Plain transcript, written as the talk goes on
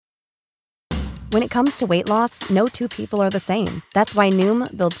When it comes to weight loss, no two people are the same. That's why Noom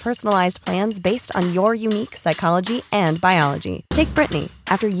builds personalized plans based on your unique psychology and biology. Take Brittany.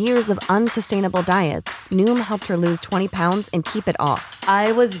 After years of unsustainable diets, Noom helped her lose 20 pounds and keep it off.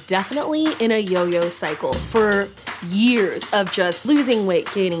 I was definitely in a yo-yo cycle for years of just losing weight,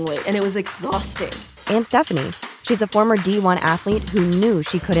 gaining weight, and it was exhausting. And Stephanie. She's a former D1 athlete who knew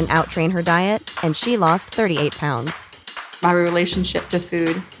she couldn't out-train her diet, and she lost 38 pounds. My relationship to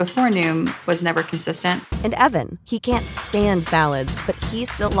food before Noom was never consistent. And Evan, he can't stand salads, but he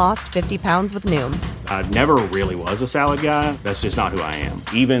still lost 50 pounds with Noom. I never really was a salad guy. That's just not who I am.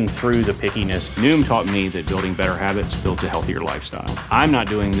 Even through the pickiness, Noom taught me that building better habits builds a healthier lifestyle. I'm not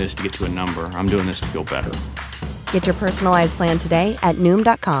doing this to get to a number. I'm doing this to feel better. Get your personalized plan today at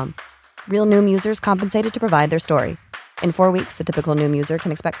Noom.com. Real Noom users compensated to provide their story. In 4 weeks, the typical Noom user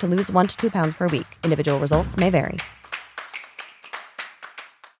can expect to lose 1 to 2 pounds per week. Individual results may vary.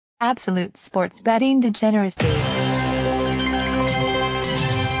 Absolute sports betting degeneracy.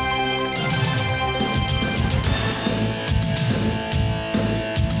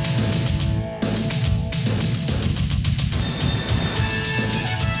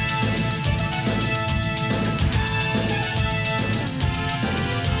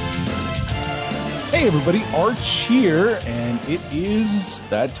 Hey everybody, Arch here, and it is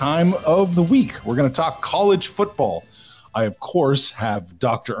that time of the week. We're going to talk college football. I, of course, have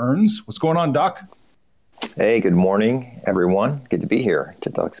Dr. Ernst. What's going on, Doc? Hey, good morning, everyone. Good to be here to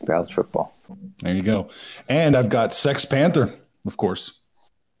talk college football. There you go. And I've got Sex Panther, of course.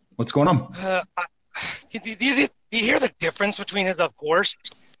 What's going on? Do you hear the difference between his of course?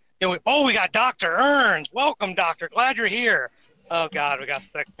 We got Dr. Ernst. Welcome, Doctor. Glad you're here. Oh, God, we got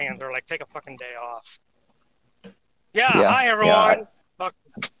Sex Panther. Like, take a fucking day off. Yeah, hi, everyone. Yeah.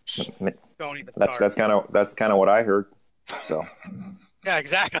 Don't even that's kind of what I heard. So yeah,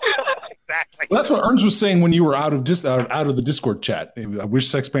 exactly. Exactly. Well, that's what Ernst was saying when you were out of the Discord chat. I wish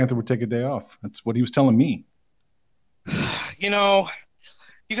Sex Panther would take a day off. That's what he was telling me. You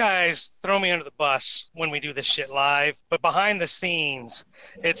guys throw me under the bus when we do this shit live, but behind the scenes,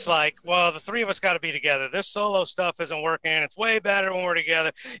 it's like, well, the three of us got to be together. This solo stuff isn't working. It's way better when we're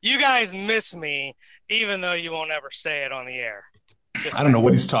together. You guys miss me, even though you won't ever say it on the air. I don't know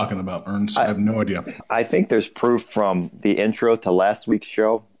what he's talking about, Ernst. I have no idea. I think there's proof from the intro to last week's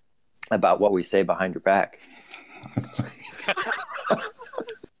show about what we say behind your back.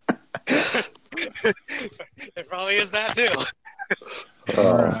 It probably is that too.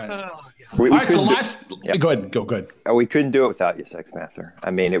 All right. All right. So go ahead. We couldn't do it without you, Sex Panther.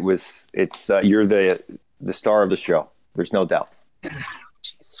 I mean, you're the star of the show. There's no doubt.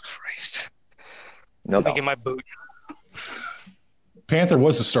 Jesus Christ. No doubt. Get my boot. Panther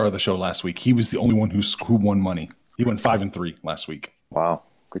was the star of the show last week. He was the only one who won money. He went 5-3 last week. Wow,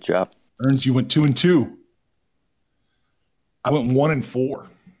 good job. Ernst, you went 2-2. I went 1-4.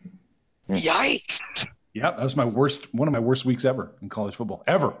 Yikes! Yeah, that was one of my worst weeks ever in college football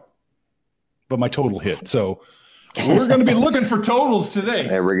ever. But my total hit. So we're going to be looking for totals today.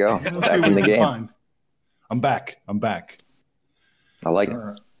 There we go. Back in the game. Find. I'm back. I like it.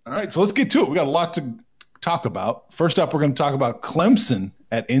 All right, so let's get to it. We got a lot to talk about. First up, we're going to talk about Clemson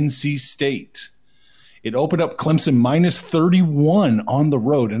at NC State. It opened up Clemson -31 on the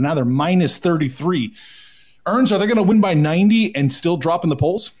road, and now they're -33. Ernst, are they going to win by 90 and still drop in the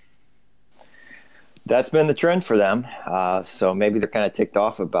polls? That's been the trend for them. So maybe they're kind of ticked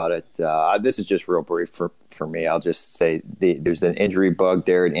off about it. This is just real brief for me. I'll just say there's an injury bug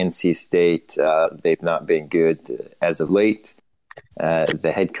there at NC State. They've not been good as of late.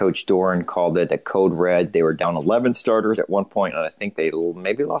 The head coach Doran called it a code red. They were down 11 starters at one point, and I think they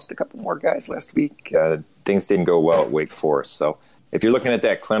maybe lost a couple more guys last week. Things didn't go well at Wake Forest. So if you're looking at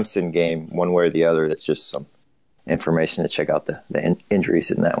that Clemson game, one way or the other, that's just some information to check out the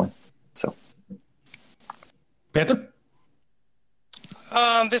injuries in that one. So, Panther?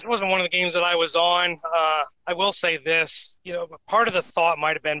 This wasn't one of the games that I was on. I will say this, part of the thought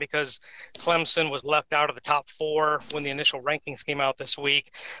might have been because Clemson was left out of the top 4 when the initial rankings came out this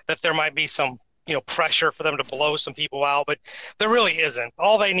week, that there might be some, pressure for them to blow some people out, but there really isn't.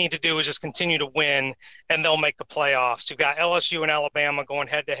 All they need to do is just continue to win, and they'll make the playoffs. You've got LSU and Alabama going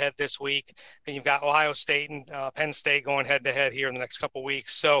head-to-head this week, and you've got Ohio State and Penn State going head-to-head here in the next couple of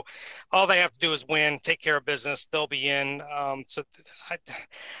weeks. So all they have to do is win, take care of business. They'll be in.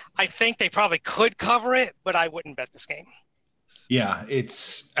 I think they probably could cover it, but I wouldn't bet this game. Yeah,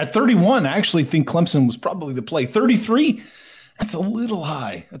 it's at 31. I actually think Clemson was probably the play. 33. That's a little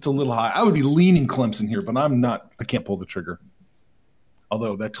high. I would be leaning Clemson here, but I'm not. I can't pull the trigger.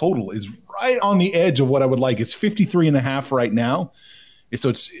 Although that total is right on the edge of what I would like. It's 53.5 right now.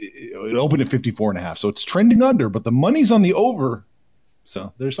 It opened at 54.5. So it's trending under, but the money's on the over.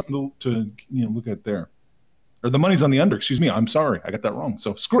 So there's something to look at there. Or the money's on the under. Excuse me. I'm sorry. I got that wrong.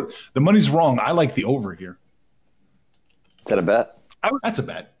 So screw it. The money's wrong. I like the over here. Is that a bet? That's a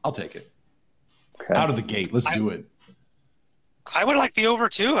bet. I'll take it. Okay. Out of the gate. Let's do it. I would like the over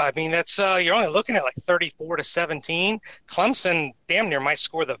too. I mean, that's you're only looking at like 34-17. Clemson damn near might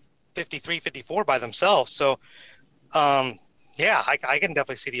score the 53-54 by themselves. So, yeah, I can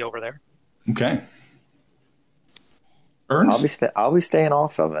definitely see the over there. Okay. Ernst? I'll be staying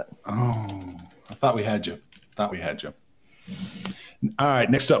off of it. Oh, I thought we had you. All right,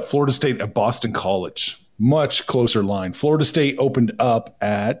 next up, Florida State at Boston College. Much closer line. Florida State opened up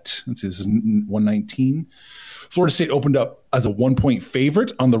at, this is 119. Florida State opened up as a 1-point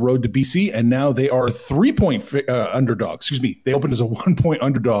favorite on the road to BC, and now they are a 3-point underdog. Excuse me. They opened as a 1-point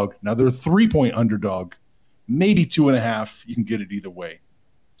underdog. Now they're a 3-point underdog. Maybe 2.5. You can get it either way.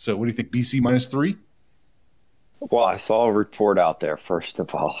 So what do you think, BC -3? Well, I saw a report out there, first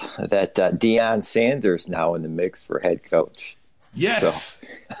of all, that Deion Sanders now in the mix for head coach. Yes.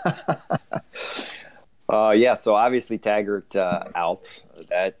 So, so obviously Taggart out.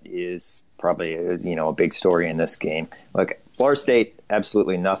 That is probably a big story in this game. Look, Florida State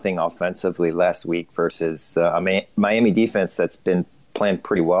absolutely nothing offensively last week versus a Miami defense that's been playing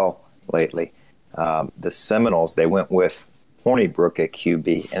pretty well lately. The Seminoles, they went with Hornibrook at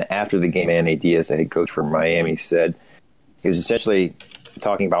QB, and after the game, Manny Diaz, the head coach for Miami, said he was essentially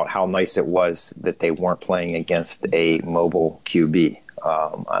talking about how nice it was that they weren't playing against a mobile QB.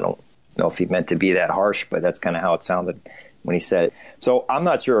 I don't know if he meant to be that harsh, but that's kind of how it sounded when he said it. So I'm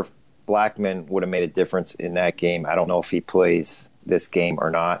not sure if Blackman would have made a difference in that game. I don't know if he plays this game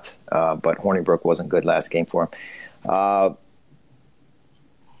or not, but Hornibrook wasn't good last game for him.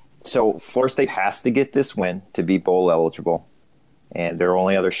 So Florida State has to get this win to be bowl eligible. And their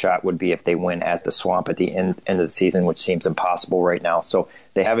only other shot would be if they win at the Swamp at the end of the season, which seems impossible right now. So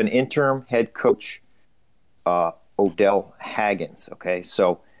they have an interim head coach, Odell Haggins. Okay,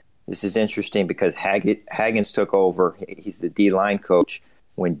 so this is interesting because Haggins took over. He's the D-line coach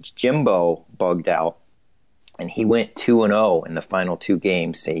when Jimbo bugged out, and he went 2-0 in the final 2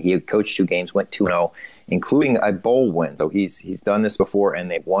 games. He had coached 2 games, went 2-0, including a bowl win. So he's done this before,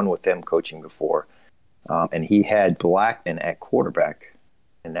 and they've won with him coaching before. And he had Blackman at quarterback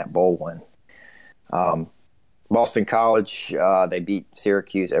in that bowl win. Boston College, they beat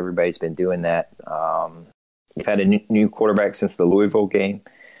Syracuse. Everybody's been doing that. They've had a new quarterback since the Louisville game.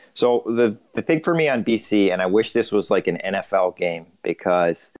 So the thing for me on BC, and I wish this was like an NFL game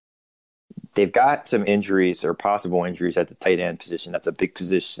because they've got some injuries or possible injuries at the tight end position. That's a big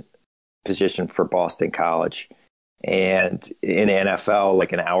position for Boston College. And in the NFL,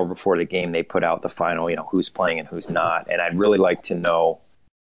 like an hour before the game, they put out the final, who's playing and who's not. And I'd really like to know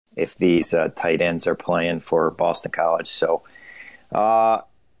if these tight ends are playing for Boston College. So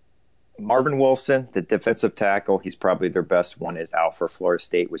Marvin Wilson, the defensive tackle, he's probably their best one, is out for Florida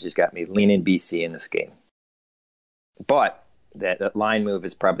State, which has got me leaning BC in this game. But that line move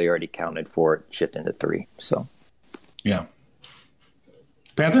is probably already counted for it, shifting to 3. So, yeah.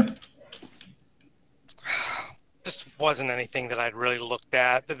 Panther? Just wasn't anything that I'd really looked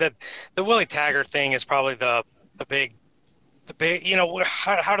at. The Willie Taggart thing is probably the big,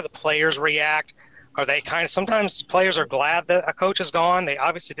 how do the players react? Are they sometimes players are glad that a coach is gone. They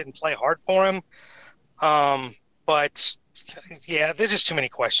obviously didn't play hard for him. But yeah, there's just too many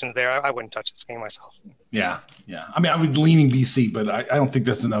questions there. I wouldn't touch this game myself. Yeah. I mean, I would leaning BC, but I don't think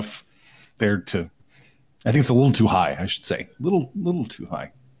that's enough there to – I think it's a little too high, I should say. Little too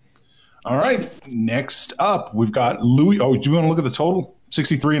high. All right, next up, we've got Louis. Oh, do you want to look at the total?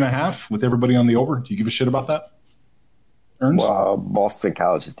 63.5 with everybody on the over. Do you give a shit about that? Ernst? Well, Boston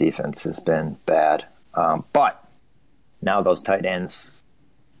College's defense has been bad. But now those tight ends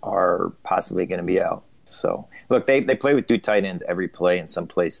are possibly going to be out. So, look, they play with 2 tight ends every play, and some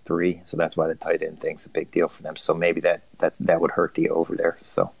plays 3. So that's why the tight end thing's a big deal for them. So maybe that would hurt the over there.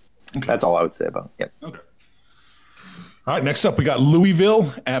 So That's all I would say about it. Yep. Okay. All right, next up, we got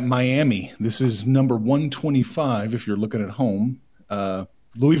Louisville at Miami. This is number 125 if you're looking at home.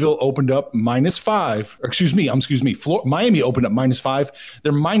 Louisville opened up -5. Excuse me. Miami opened up -5.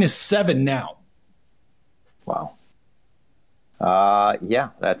 They're -7 now. Wow. Yeah,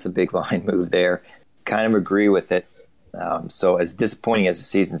 that's a big line move there. Kind of agree with it. So as disappointing as the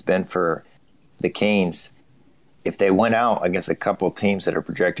season's been for the Canes, if they went out against a couple of teams that are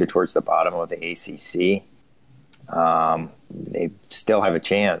projected towards the bottom of the ACC, they still have a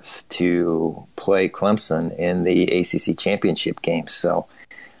chance to play Clemson in the ACC championship game. So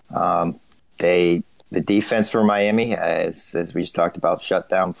they The defense for Miami, as we just talked about, shut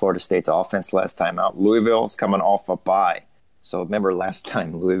down Florida State's offense last time out. Louisville's coming off a bye. So remember last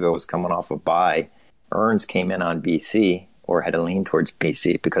time Louisville was coming off a bye, Ernst came in on BC, or had to lean towards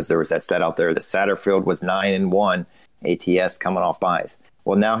BC, because there was that stat out there that Satterfield was 9-1, ATS coming off buys.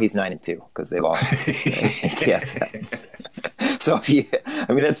 Well, now he's 9-2 because they lost ATS. So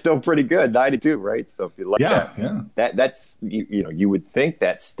that's still pretty good, 9-2, right? So if you like that's you would think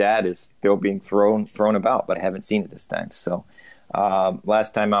that stat is still being thrown about, but I haven't seen it this time. So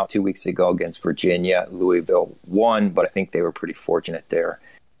last time out 2 weeks ago against Virginia, Louisville won, but I think they were pretty fortunate there.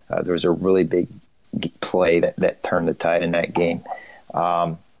 There was a really big play that turned the tide in that game.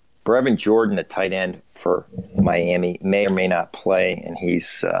 Brevin Jordan, the tight end for Miami, may or may not play, and he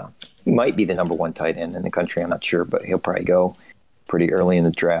might be the number one tight end in the country. I'm not sure, but he'll probably go pretty early in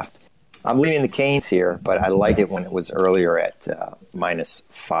the draft. I'm leaning the Canes here, but I liked it when it was earlier at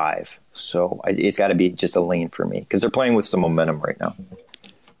 -5. So it's got to be just a lean for me because they're playing with some momentum right now.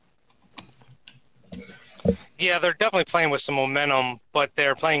 Yeah, they're definitely playing with some momentum, but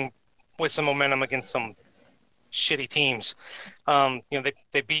they're playing with some momentum against some shitty teams.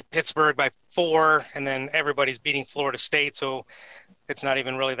 They beat Pittsburgh by 4, and then everybody's beating Florida State, so it's not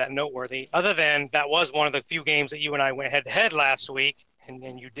even really that noteworthy. Other than that was one of the few games that you and I went head-to-head last week,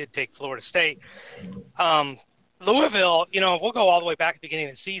 and you did take Florida State. Louisville, we'll go all the way back to the beginning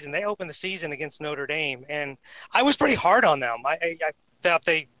of the season. They opened the season against Notre Dame, and I was pretty hard on them. I thought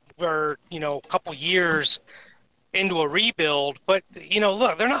they were, a couple years into a rebuild, but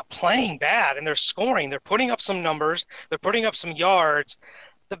look, they're not playing bad, and they're scoring. They're putting up some numbers. They're putting up some yards.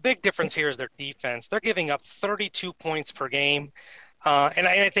 The big difference here is their defense. They're giving up 32 points per game, and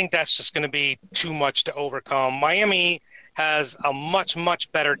I think that's just going to be too much to overcome. Miami has a much, much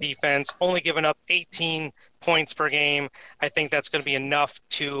better defense, only giving up 18 points per game. I think that's going to be enough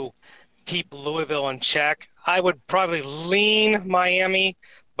to keep Louisville in check. I would probably lean Miami,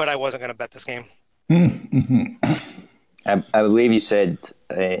 but I wasn't going to bet this game. Mm-hmm. I believe you said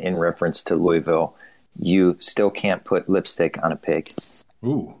in reference to Louisville, you still can't put lipstick on a pig.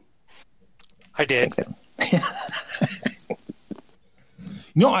 Ooh. I did.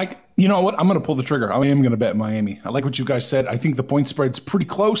 You know what? I'm going to pull the trigger. I am going to bet Miami. I like what you guys said. I think the point spread's pretty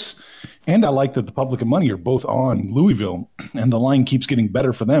close, and I like that the public and money are both on Louisville, and the line keeps getting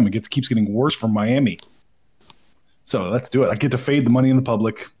better for them. It keeps getting worse for Miami. So let's do it. I get to fade the money in the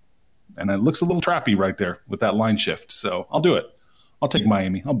public, and it looks a little trappy right there with that line shift. So I'll do it. I'll take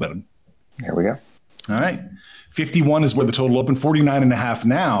Miami. I'll bet them. Here we go. All right. 51 is where the total opened, 49.5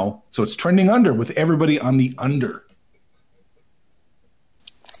 now. So it's trending under with everybody on the under.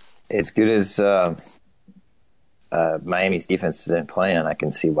 As good as Miami's defense didn't play on, I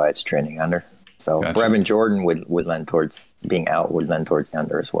can see why it's trending under. So gotcha. Brevin Jordan would lend towards being out, would lend towards the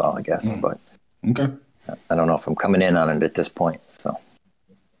under as well, I guess. But okay, I don't know if I'm coming in on it at this point. So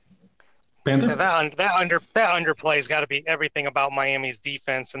Panther? Yeah, that underplay's got to be everything about Miami's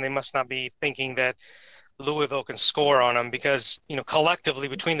defense, and they must not be thinking that Louisville can score on them because collectively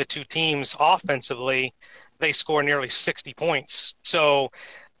between the two teams offensively, they score nearly 60 points. So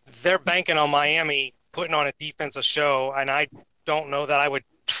they're banking on Miami putting on a defensive show, and I don't know that I would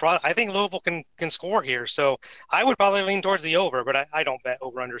trust. I think Louisville can score here, so I would probably lean towards the over, but I don't bet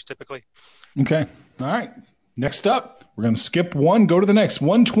over-unders typically. Okay. All right. Next up, we're going to skip one, go to the next.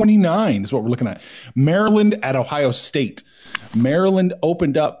 129 is what we're looking at. Maryland at Ohio State. Maryland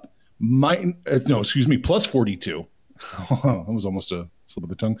opened up plus 42. That was almost a slip of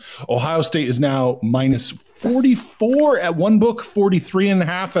the tongue. Ohio State is now minus 44 at one book,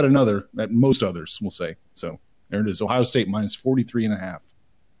 43.5 at another, at most others, we'll say. So there it is. Ohio State minus 43.5.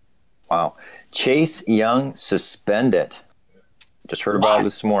 Wow. Chase Young suspended. Just heard about it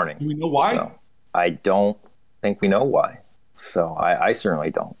this morning. Do we know why? So I don't think we know why. So I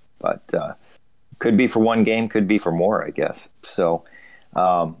certainly don't. But could be for one game, could be for more, I guess. So,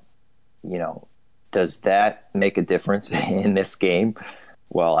 does that make a difference in this game?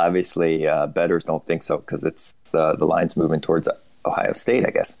 Well, obviously, bettors don't think so because it's the line's moving towards Ohio State, I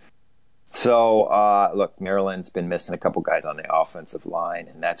guess. So, look, Maryland's been missing a couple guys on the offensive line,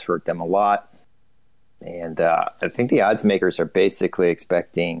 and that's hurt them a lot. And I think the odds makers are basically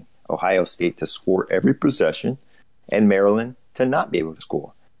expecting Ohio State to score every possession and Maryland to not be able to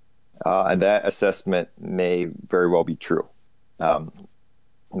score. And that assessment may very well be true.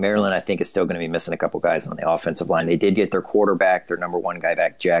 Maryland, I think, is still going to be missing a couple guys on the offensive line. They did get their quarterback, their number one guy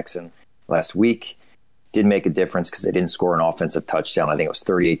back, Jackson, last week. Did make a difference because they didn't score an offensive touchdown. I think it was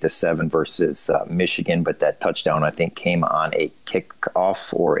 38-7 versus Michigan, but that touchdown, I think, came on a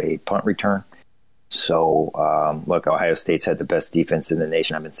kickoff or a punt return. So, look, Ohio State's had the best defense in the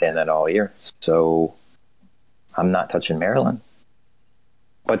nation. I've been saying that all year. So I'm not touching Maryland.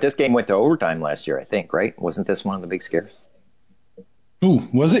 But this game went to overtime last year, I think, right? Wasn't this one of the big scares? Ooh,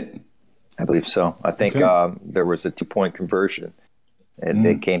 was it? I believe so. I think there was a 2-point conversion, and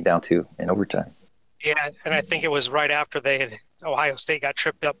it came down to in overtime. Yeah, and I think it was right after Ohio State got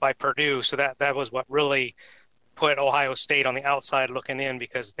tripped up by Purdue, so that was what really put Ohio State on the outside looking in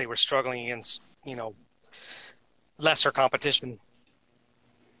because they were struggling against, lesser competition.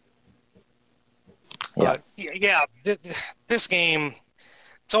 Yeah. This game,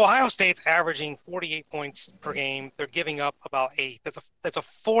 so Ohio State's averaging 48 points per game. They're giving up about 8. That's a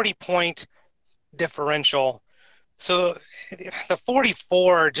 40-point differential. So the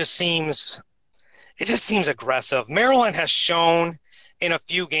 44 just seems aggressive. Maryland has shown in a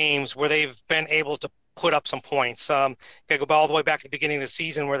few games where they've been able to put up some points. Got to go all the way back to the beginning of the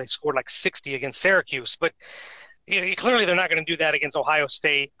season where they scored like 60 against Syracuse. But clearly they're not going to do that against Ohio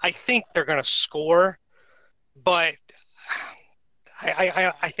State. I think they're going to score, but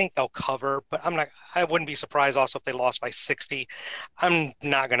I think they'll cover. But I wouldn't be surprised also if they lost by 60. I'm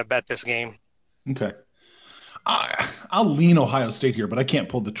not going to bet this game. Okay. I'll lean Ohio State here, but I can't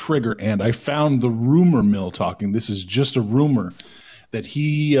pull the trigger. And I found the rumor mill talking. This is just a rumor that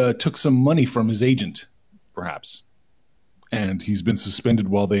he took some money from his agent, perhaps. And he's been suspended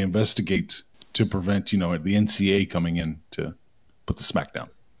while they investigate to prevent, the NCAA coming in to put the smack down.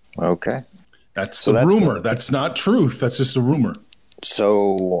 Okay. That's the rumor. That's not truth. That's just a rumor.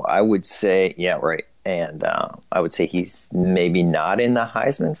 So I would say, yeah, right. And I would say he's maybe not in the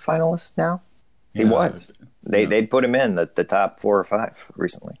Heisman finalists now. He was. They put him in the top 4 or 5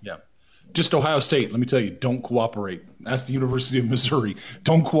 recently. Yeah. Just Ohio State, let me tell you, don't cooperate. Ask the University of Missouri.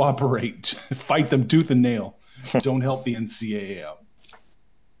 Don't cooperate. Fight them tooth and nail. Don't help the NCAA out.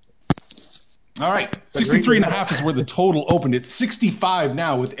 All right. 63.5 is where the total opened. It's 65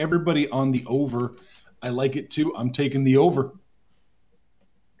 now with everybody on the over. I like it too. I'm taking the over.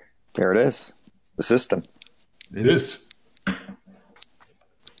 There it is. The system. It is.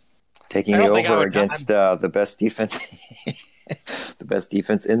 Taking the over against the best defense, the best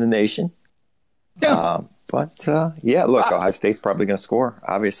defense in the nation. Yeah. Look, Ohio State's probably going to score,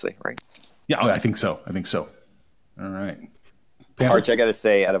 obviously, right? Yeah, I think so. All right. Arch, I got to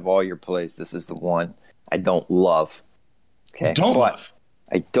say, out of all your plays, this is the one I don't love. Okay. I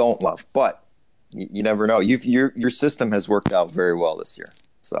don't love, but you never know. Your system has worked out very well this year.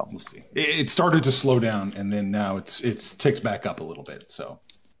 So we'll see. It started to slow down, and then now it's ticked back up a little bit. So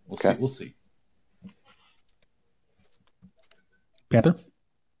we'll see. Panther?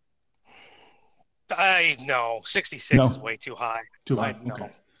 No, 66 is way too high. Too high. Okay.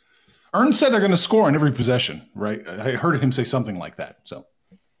 Ern said they're going to score on every possession, right? I heard him say something like that. So,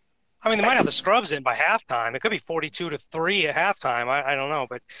 they might have the scrubs in by halftime. It could be 42-3 at halftime. I don't know,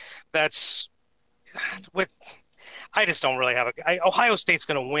 but that's with. I just don't really have Ohio State's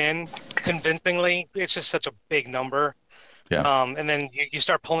going to win convincingly. It's just such a big number. Yeah. And then you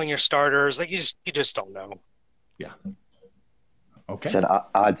start pulling your starters. Like you just don't know. Yeah. Okay. Said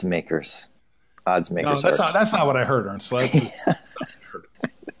odds makers. Odds makers. No, that's not what I heard, Ernst.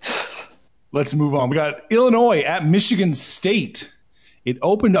 Let's move on. We got Illinois at Michigan State. It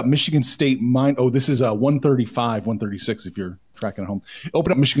opened up Michigan State this is 135, 136 if you're tracking at home. It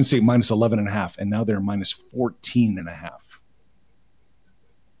opened up Michigan State minus 11.5, and now they're minus 14.5.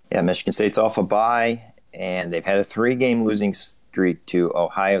 Yeah, Michigan State's off a bye, and they've had a 3-game losing streak to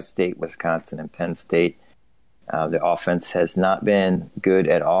Ohio State, Wisconsin, and Penn State. The offense has not been good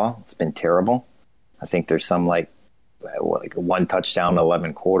at all. It's been terrible. I think there's some like 1 touchdown,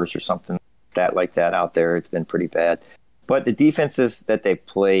 11 quarters or something like that out there. It's been pretty bad. But the defenses that they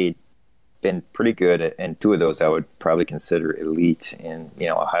played been pretty good, and 2 of those I would probably consider elite in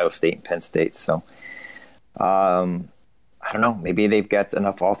Ohio State and Penn State. So I don't know. Maybe they've got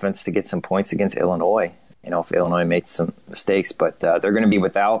enough offense to get some points against Illinois. If Illinois made some mistakes, but they're going to be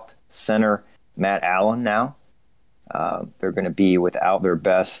without center Matt Allen now. They're going to be without their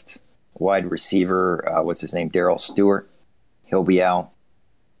best wide receiver. What's his name? Darrell Stewart. He'll be out.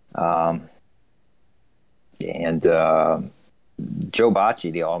 And Joe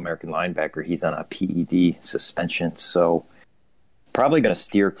Bocci, the All-American linebacker, he's on a PED suspension. So probably going to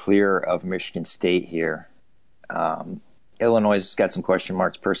steer clear of Michigan State here. Illinois has got some question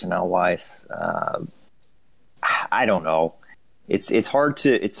marks personnel-wise. I don't know. It's hard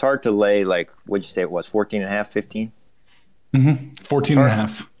to lay, like, what'd you say it was, 14.5, 15?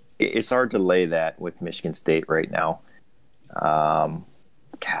 14.5. It's hard to lay that with Michigan State right now.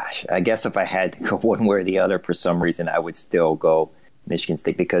 Gosh, I guess if I had to go one way or the other for some reason, I would still go Michigan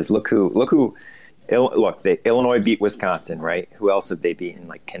State because look who Illinois beat Wisconsin, right? Who else have they beaten?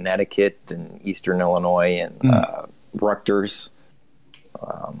 Like Connecticut and Eastern Illinois and Rutgers.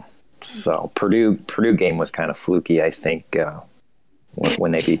 So Purdue game was kind of fluky, I think,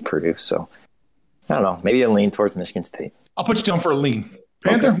 when they beat Purdue. So I don't know. Maybe a lean towards Michigan State. I'll put you down for a lean.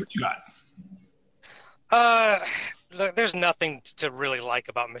 Panther, Okay. what you got? Look, there's nothing to really like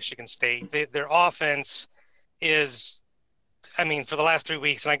about Michigan State. Their offense is, I mean, for the last 3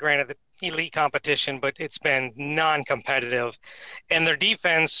 weeks, and I granted the elite competition, but it's been non-competitive. And their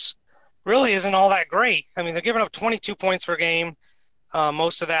defense really isn't all that great. I mean, they're giving up 22 points per game.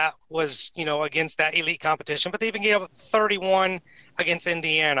 Most of that was, against that elite competition, but they even gave up 31 against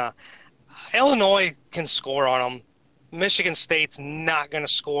Indiana. Illinois can score on them. Michigan State's not going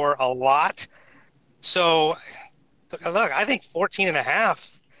to score a lot. So, look, I think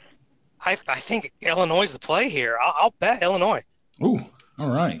 14.5. I think Illinois is the play here. I'll bet Illinois. Ooh,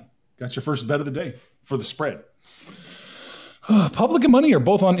 all right. Got your first bet of the day for the spread. Public and money are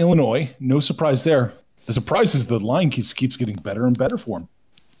both on Illinois. No surprise there. The surprise is the line keeps getting better and better for him.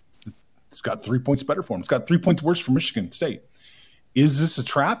 It's got 3 points better for him. It's got 3 points worse for Michigan State. Is this a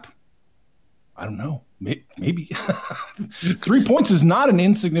trap? I don't know. Maybe. 3 points is not an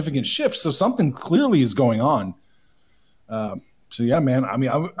insignificant shift, so something clearly is going on. So, yeah, man, I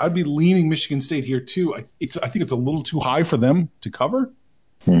mean, I'd be leaning Michigan State here, too. I think it's a little too high for them to cover.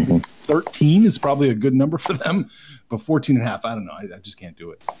 13 is probably a good number for them, but 14.5, I don't know. I just can't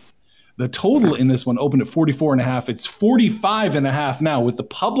do it. The total in this one opened at 44.5. It's 45.5 now with the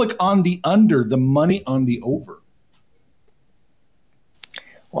public on the under, the money on the over.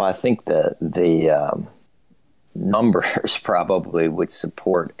 Well, I think the numbers probably would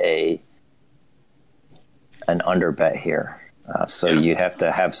support an under bet here. So you have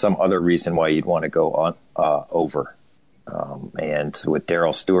to have some other reason why you'd want to go on over. And with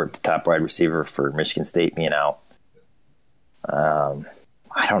Darrell Stewart, the top wide receiver for Michigan State, being out,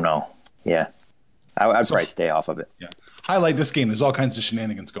 I don't know. Yeah, I'd probably stay off of it. Yeah. Highlight this game. There's all kinds of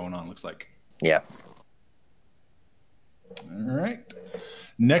shenanigans going on, looks like. Yeah. All right.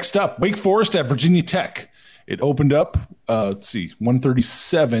 Next up, Wake Forest at Virginia Tech. It opened up,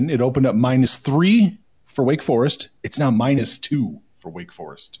 137. It opened up -3 for Wake Forest. It's now -2 for Wake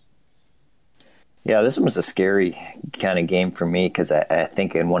Forest. Yeah, this one was a scary kind of game for me because I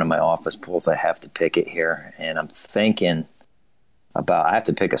think in one of my office polls I have to pick it here. And I'm thinking about I have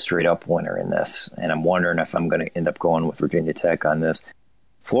to pick a straight-up winner in this. And I'm wondering if I'm going to end up going with Virginia Tech on this.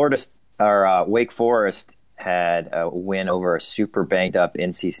 Wake Forest had a win over a super banged-up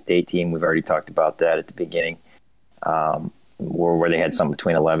NC State team. We've already talked about that at the beginning, where they had something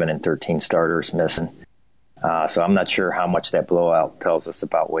between 11 and 13 starters missing. So I'm not sure how much that blowout tells us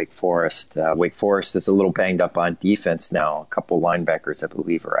about Wake Forest. Wake Forest is a little banged up on defense now. A couple linebackers, I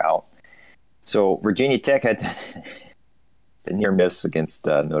believe, are out. So Virginia Tech had the near miss against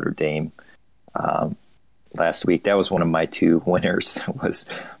Notre Dame last week. That was one of my two winners, was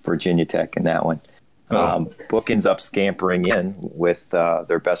Virginia Tech in that one. Book ends up scampering in with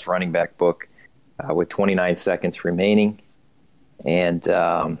their best running back Book with 29 seconds remaining. And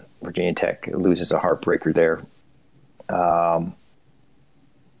Virginia Tech loses a heartbreaker there.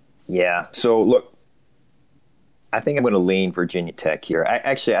 Yeah. So look, I think I'm going to lean Virginia Tech here.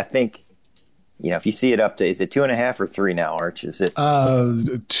 I think, if you see it up to, is it 2.5 or 3 now, Arch? Is it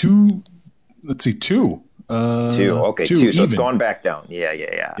 2? Let's see, 2. 2. Okay, 2. Even. So it's gone back down.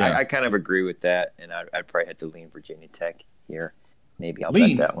 Yeah. I kind of agree with that, and I'd probably have to lean Virginia Tech here. Maybe I'll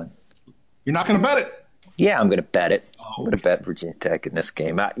bet that one. You're not going to bet it? Yeah, I'm going to bet it. I'm going to bet Virginia Tech in this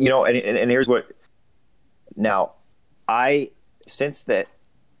game. And here's what. Now, since that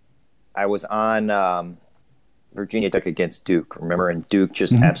I was on Virginia Tech against Duke, remember, and Duke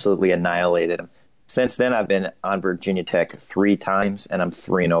just absolutely annihilated them. Since then, I've been on Virginia Tech 3 times, and I'm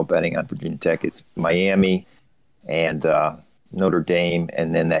 3-0 betting on Virginia Tech. It's Miami and Notre Dame,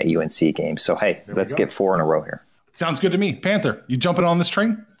 and then that UNC game. So, hey, let's get 4 in a row here. Sounds good to me. Panther, you jumping on this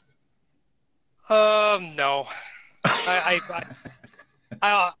train? No.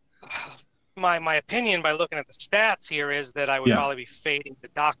 My opinion by looking at the stats here is that I would probably be fading the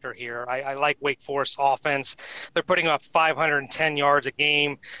doctor here. I like Wake Forest offense. They're putting up 510 yards a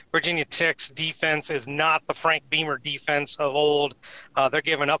game. Virginia Tech's defense is not the Frank Beamer defense of old. They're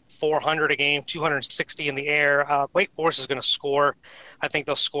giving up 400 a game, 260 in the air. Wake Forest is going to score. I think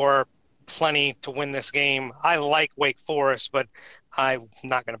they'll score plenty to win this game. I like Wake Forest, but I'm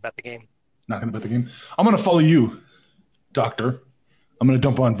not going to bet the game. Not going to bet the game. I'm going to follow you, Doctor. I'm going to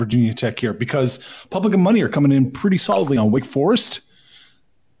dump on Virginia Tech here because public and money are coming in pretty solidly on Wake Forest.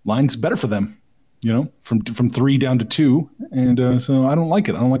 Line's better for them, from 3 down to 2. And so I don't like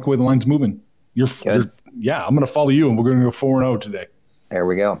it. I don't like the way the line's moving. Yeah, I'm going to follow you, and we're going to go 4-0 today. There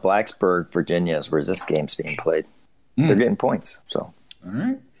we go. Blacksburg, Virginia is where this game's being played. They're getting points. So, all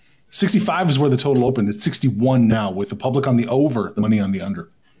right. 65 is where the total opened. It's 61 now with the public on the over, the money on the under.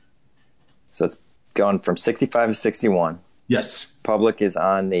 So it's gone from 65 to 61. Yes. Public is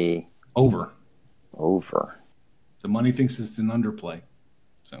on the over. The money thinks it's an underplay.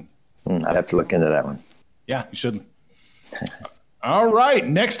 So I'd have to look into that one. Yeah, you should. All right.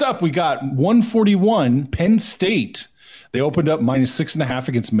 Next up, we got 141 Penn State. They opened up -6.5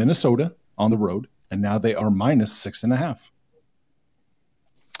 against Minnesota on the road, and now they are -6.5.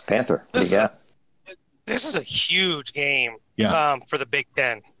 Panther, what do you got? This is a huge game for the Big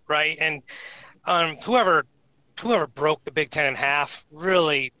Ten, right? And whoever broke the Big Ten in half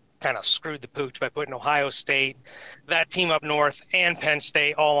really kind of screwed the pooch by putting Ohio State, that team up north, and Penn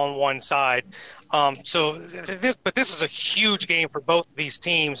State all on one side. This is a huge game for both of these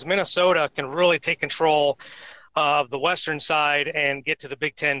teams. Minnesota can really take control of the western side and get to the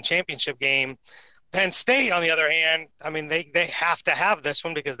Big Ten championship game. Penn State, on the other hand, I mean, they have to have this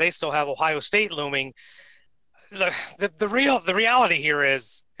one because they still have Ohio State looming. The reality here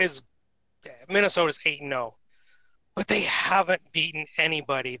is Minnesota's 8-0, but they haven't beaten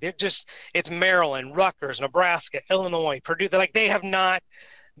anybody. It's Maryland, Rutgers, Nebraska, Illinois, Purdue. They have not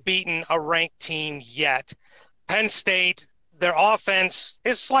beaten a ranked team yet. Penn State, their offense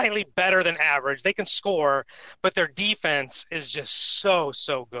is slightly better than average. They can score, but their defense is just so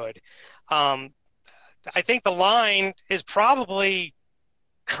good. I think the line is probably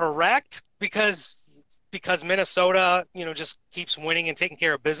correct because Minnesota, just keeps winning and taking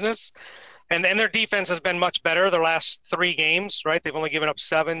care of business. And their defense has been much better their last 3 games, right? They've only given up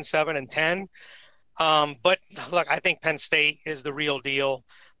 7, and 10. But look, I think Penn State is the real deal.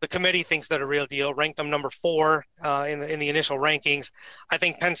 The committee thinks they're a real deal, ranked them number 4 in the initial rankings. I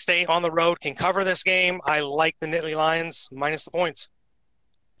think Penn State on the road can cover this game. I like the Nittany Lions minus the points.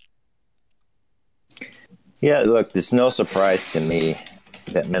 Yeah, look, there's no surprise to me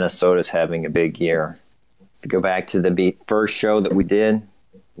that Minnesota's having a big year. If you go back to the first show that we did,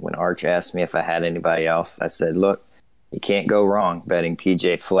 when Arch asked me if I had anybody else, I said, look, you can't go wrong betting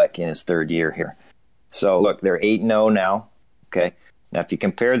PJ Fleck in his 3rd year here. So, look, they're 8-0 now, okay? Now, if you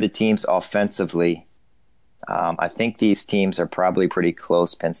compare the teams offensively, I think these teams are probably pretty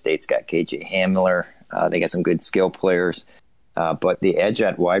close. Penn State's got KJ Hamler. They got some good skill players. But the edge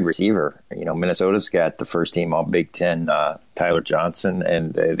at wide receiver, Minnesota's got the first team all Big Ten, Tyler Johnson,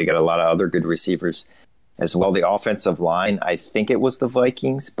 and they got a lot of other good receivers as well. The offensive line, I think it was the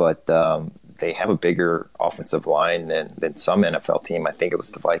Vikings, but they have a bigger offensive line than some NFL team. I think it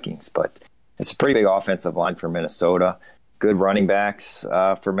was the Vikings, but it's a pretty big offensive line for Minnesota. Good running backs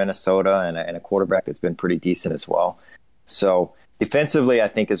for Minnesota and a quarterback that's been pretty decent as well. So defensively, I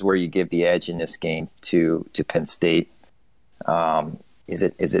think is where you give the edge in this game to Penn State. Is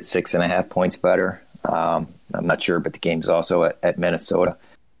it 6.5 points better? I'm not sure, but the game's also at Minnesota.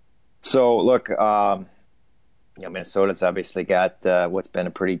 So look, Minnesota's obviously got what's been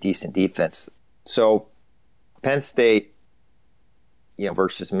a pretty decent defense. So Penn State,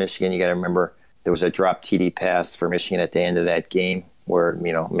 versus Michigan, you got to remember there was a drop TD pass for Michigan at the end of that game where,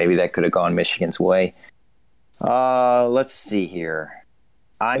 maybe that could have gone Michigan's way. Let's see here.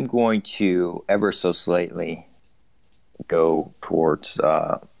 I'm going to ever so slightly go towards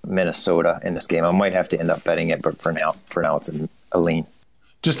Minnesota in this game. I might have to end up betting it, but for now it's a lean.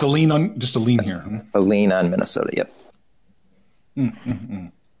 Just a lean here. Huh? A lean on Minnesota. Yep.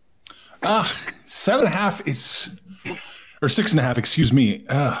 7.5. Or 6.5. Excuse me.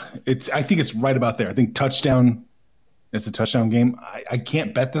 I think it's right about there. I think touchdown. It's a touchdown game. I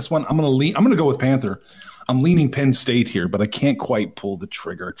can't bet this one. I'm gonna go with Panther. I'm leaning Penn State here, but I can't quite pull the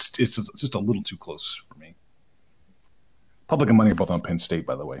trigger. It's just a little too close for me. Public and money are both on Penn State,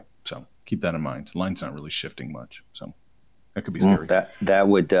 by the way. So keep that in mind. The line's not really shifting much. So that could be scary. That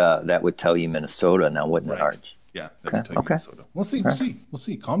would tell you Minnesota now, wouldn't it, Arch? Yeah, that would tell you Minnesota. We'll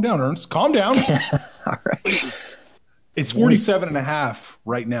see. Calm down, Ernst. Calm down. All right. It's 47.5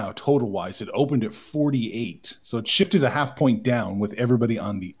 right now, total wise. It opened at 48. So it shifted a half point down with everybody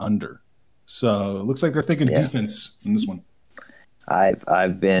on the under. So it looks like they're thinking defense in this one.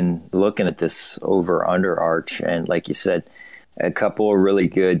 I've been looking at this over under, Arch, and like you said, a couple of really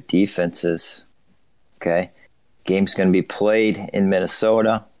good defenses. Okay. Game's going to be played in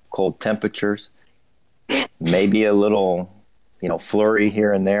Minnesota, cold temperatures, maybe a little, flurry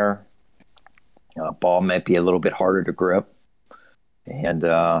here and there. Ball might be a little bit harder to grip. And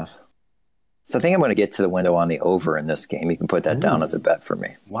so I think I'm going to get to the window on the over in this game. You can put that down as a bet for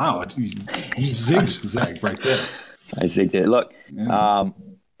me. Wow. You zigzagged right there. I zigged it. Look,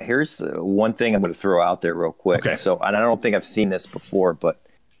 Here's one thing I'm going to throw out there real quick. Okay. So, and I don't think I've seen this before, but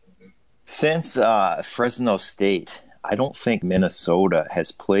since Fresno State, I don't think Minnesota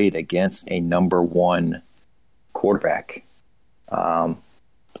has played against a number one quarterback.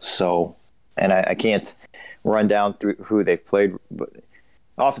 So, and I can't run down through who they've played, but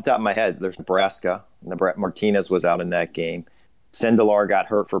off the top of my head, there's Nebraska. Martinez was out in that game. Sindelar got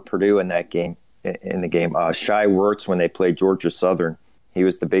hurt for Purdue in that game. Shai Wertz, when they played Georgia Southern, he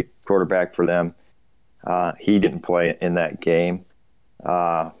was the big quarterback for them. He didn't play in that game.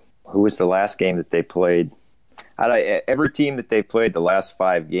 Who was the last game that they played? Every team that they played the last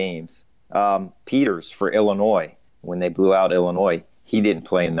 5 games. Peters for Illinois, when they blew out Illinois, he didn't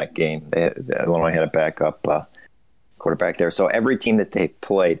play in that game. Illinois had a backup quarterback there. So every team that they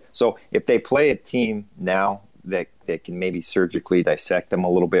played. So if they play a team now that can maybe surgically dissect them a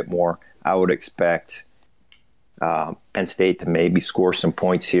little bit more, I would expect Penn State to maybe score some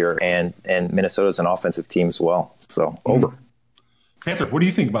points here. And Minnesota's an offensive team as well. So over. Panther, what do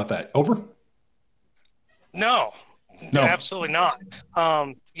you think about that? Over? No, absolutely not.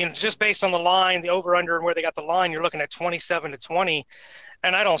 Just based on the line, the over-under, and where they got the line, you're looking at 27-20,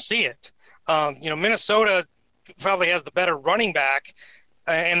 and I don't see it. Minnesota probably has the better running back,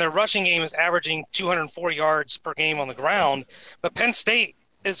 and their rushing game is averaging 204 yards per game on the ground, but Penn State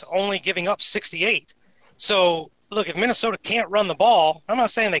is only giving up 68. So, look, if Minnesota can't run the ball, I'm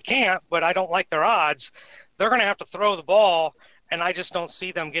not saying they can't, but I don't like their odds. They're going to have to throw the ball, and I just don't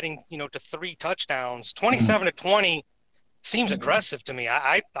see them getting, to 3 touchdowns. 27-20 seems aggressive to me.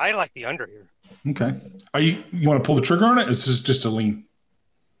 I like the under here. Okay. You want to pull the trigger on it? Or is this just a lean?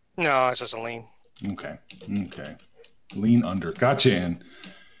 No, it's just a lean. Okay. Lean under. Gotcha. And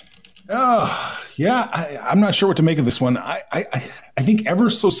I'm not sure what to make of this one. I think ever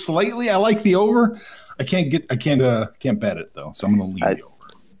so slightly I like the over. I can't bet it though, so I'm going to leave the over.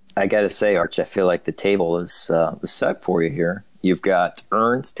 I got to say, Arch, I feel like the table is set for you here. You've got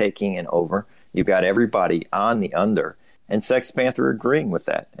Earns taking an over. You've got everybody on the under, and Sex Panther agreeing with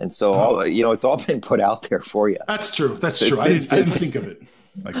that. And so, it's all been put out there for you. That's true. That's true. I didn't think of it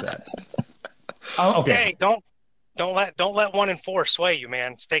like that. Okay. Hey, don't let 1 and 4 sway you,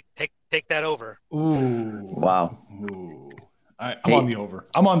 man. Just take that over. Ooh. Wow. Ooh. I'm on the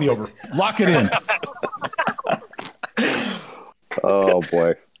over. Lock it in. Oh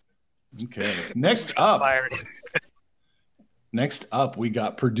boy. Okay. Next up, we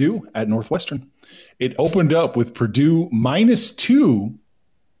got Purdue at Northwestern. It opened up with Purdue -2.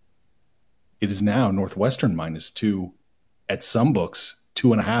 It is now Northwestern -2 at some books,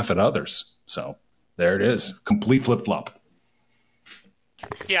 2.5 at others. So there it is. Complete flip-flop.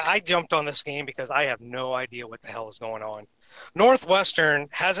 Yeah, I jumped on this game because I have no idea what the hell is going on. Northwestern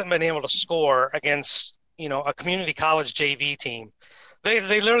hasn't been able to score against, a community college JV team. They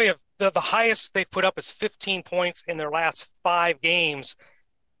literally have the highest they put up is 15 points in their last 5 games.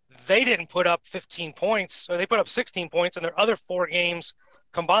 They didn't put up 15 points, or they put up 16 points in their other 4 games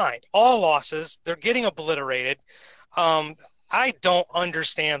combined. All losses. They're getting obliterated. I don't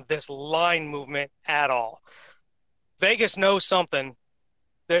understand this line movement at all. Vegas knows something.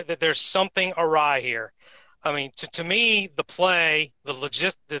 There's something awry here. I mean, to me, the play,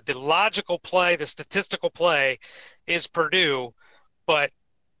 the logical play, the statistical play is Purdue, but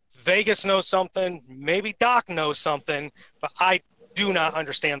Vegas knows something. Maybe Doc knows something, but I do not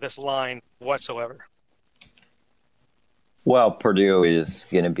understand this line whatsoever. Well, Purdue is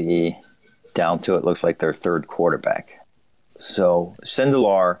going to be down to, it looks like, their 3rd quarterback. So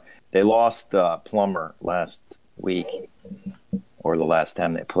Sindelar, they lost Plummer last week, or the last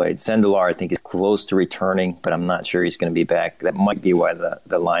time they played. Sindelar, I think, is close to returning, but I'm not sure he's going to be back. That might be why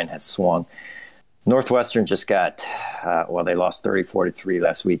the line has swung. Northwestern just got, they lost 34-3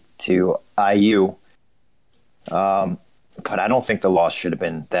 last week to IU. But I don't think the loss should have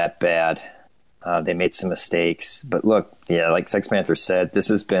been that bad. They made some mistakes. But look, like Sex Panther said, this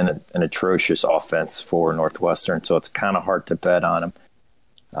has been an atrocious offense for Northwestern, so it's kind of hard to bet on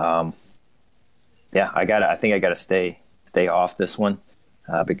them. I think I got to stay off this one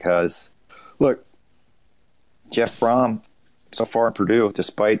because, look, Jeff Brom, so far in Purdue,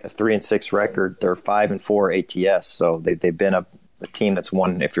 despite a 3-6 record, they're 5-4 ATS. So they've been a team that's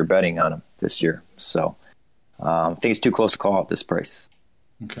won if you're betting on them this year. So I think it's too close to call at this price.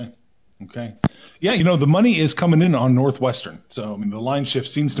 Okay. Yeah, the money is coming in on Northwestern. So, the line shift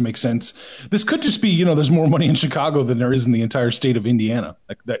seems to make sense. This could just be, there's more money in Chicago than there is in the entire state of Indiana.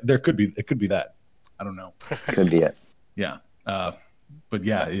 It could be that. I don't know. Could be it. Yeah. But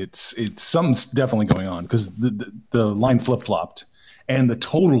yeah, it's something's definitely going on because the line flip-flopped and the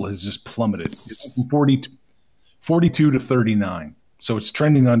total has just plummeted. It's from 42 to 39. So it's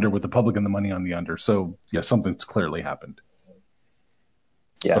trending under with the public and the money on the under. So yeah, something's clearly happened.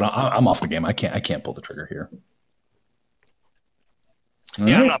 Yeah, but I'm off the game. I can't pull the trigger here.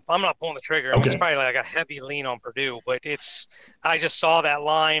 Yeah, I'm not pulling the trigger. I mean, Okay. it's probably like a heavy lean on Purdue, but I just saw that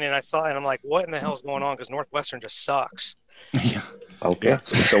line and I'm like, what in the hell's going on? Because Northwestern just sucks. Yeah. okay. Yeah.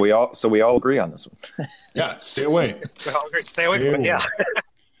 So we all agree on this one. Yeah, stay away. Well, stay away from it. Yeah.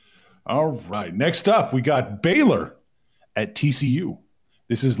 All right. Next up, we got Baylor at TCU.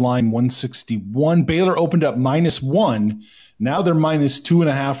 This is line 161. Baylor opened up -1. Now they're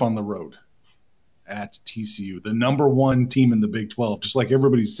 -2.5 on the road at TCU. The number one team in the Big 12, just like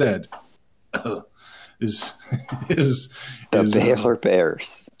everybody said, is The Baylor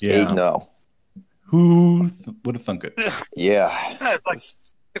Bears. Yeah. 8-0. Who would have thunk it? Yeah.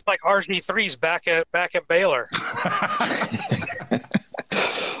 It's like RG3's back at Baylor.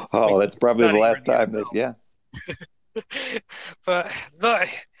 Oh, that's probably the Not last even time. Yeah. But look,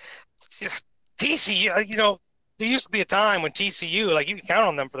 TCU, there used to be a time when TCU, like, you could count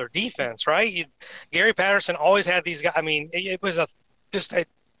on them for their defense, right? Gary Patterson always had these guys. I mean, it was just a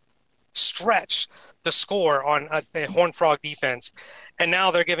stretch to score on a Horned Frog defense. And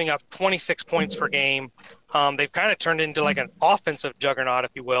now they're giving up 26 points per game. They've kind of turned into like an offensive juggernaut,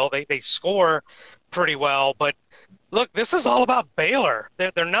 if you will. They score pretty well. But look, this is all about Baylor.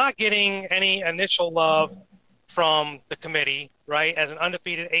 They're not getting any initial love from the committee, right? As an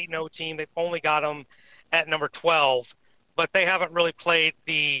undefeated 8-0 team, they've only got them at number 12, but they haven't really played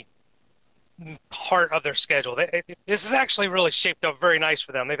the part of their schedule. This is actually really shaped up very nice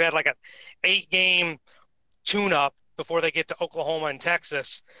for them. They've had like an 8-game tune-up before they get to Oklahoma and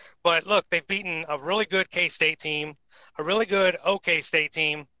Texas. But look, they've beaten a really good K-State team, a really good OK State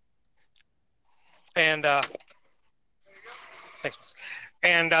team, and thanks.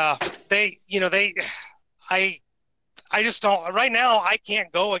 And I just don't. Right now, I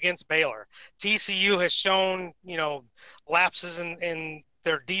can't go against Baylor. TCU has shown, lapses in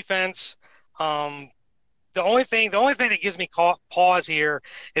their defense. The only thing that gives me pause here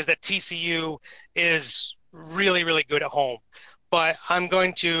is that TCU is really, really good at home. But I'm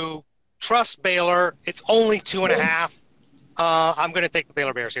going to trust Baylor. It's only 2.5. I'm going to take the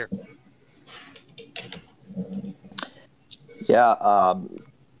Baylor Bears here. Yeah.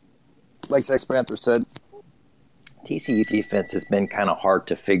 Like Sex Panther said, TCU defense has been kind of hard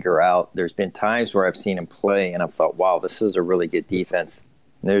to figure out. There's been times where I've seen them play and I've thought, wow, this is a really good defense.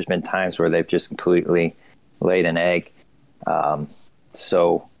 And there's been times where they've just completely laid an egg.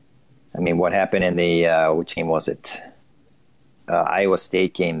 So, I mean, what happened in the, which game was it? Iowa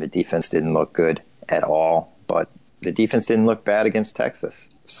State game, the defense didn't look good at all, but the defense didn't look bad against Texas.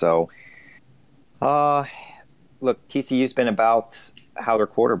 So, look, TCU's been about how their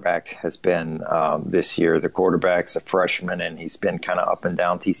quarterback has been this year. The quarterback's a freshman, and he's been kind of up and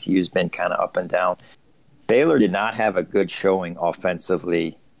down. TCU's been kind of up and down. Baylor did not have a good showing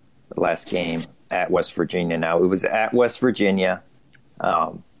offensively last game at West Virginia. Now, it was at West Virginia,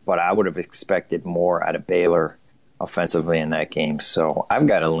 but I would have expected more out of Baylor offensively in that game. So I've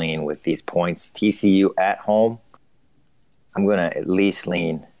got to lean with these points. TCU at home, I'm going to at least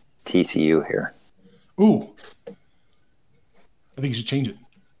lean TCU here. Ooh. I think you should change it.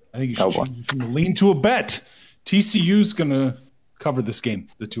 I think you should change it from a lean to a bet. TCU's going to cover this game,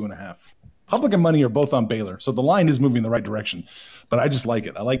 the 2.5. Public and money are both on Baylor, so the line is moving in the right direction. But I just like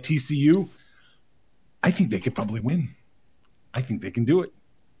it. I like TCU. I think they could probably win. I think they can do it.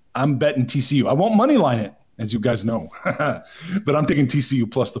 I'm betting TCU. I won't money line it, as you guys know. But I'm taking TCU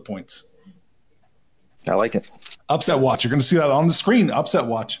plus the points. I like it. Upset watch. You're going to see that on the screen. Upset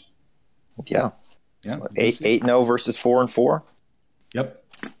watch. Yeah. Yeah. 8-0 versus 4-4. Yep.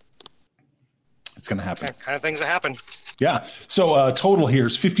 It's going to happen. That kind of things that happen. Yeah. So total here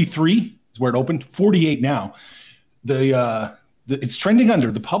is 53 is where it opened. 48 now. It's trending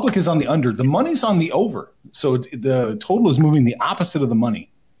under. The public is on the under. The money's on the over. So the total is moving the opposite of the money.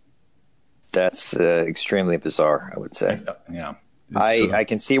 That's extremely bizarre, I would say. Yeah. I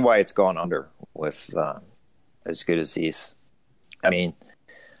can see why it's gone under with as good as these. I mean,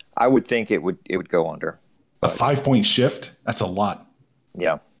 I would think it would go under. A 5-point shift? That's a lot.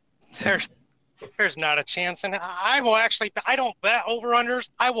 Yeah. There's not a chance. And I don't bet over-unders.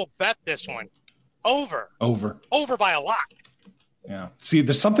 I will bet this one. Over by a lot. Yeah. See,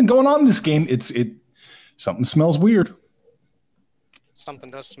 there's something going on in this game. Something smells weird.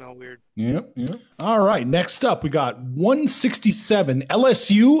 Something does smell weird. Yep. All right. Next up, we got 167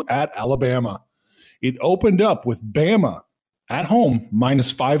 LSU at Alabama. It opened up with Bama at home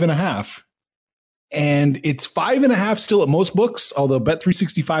 -5.5. And it's 5.5 still at most books, although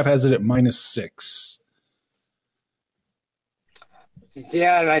Bet365 has it at -6.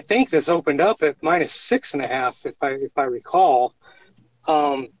 Yeah, and I think this opened up at -6.5, if I recall.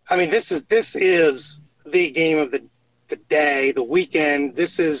 I mean, this is the game of the day, the weekend.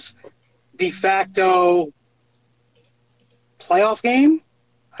 This is de facto playoff game.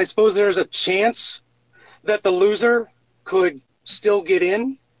 I suppose there's a chance that the loser could still get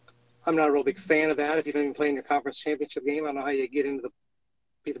in. I'm not a real big fan of that. If you don't even play in your conference championship game, I don't know how you get into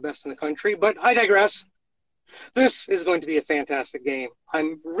be the best in the country. But I digress. This is going to be a fantastic game.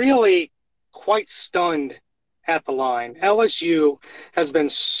 I'm really quite stunned at the line. LSU has been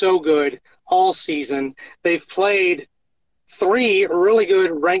so good all season. They've played 3 really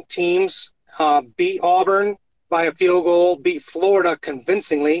good ranked teams, beat Auburn by a field goal, beat Florida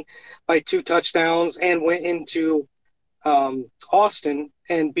convincingly by 2 touchdowns, and went into Austin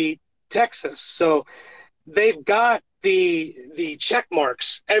and beat Texas. So they've got the check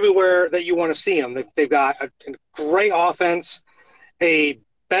marks everywhere that you want to see them. They've got a great offense, a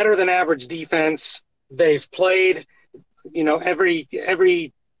better than average defense. They've played,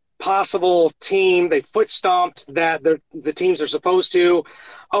 every possible team. They foot stomped that the teams are supposed to.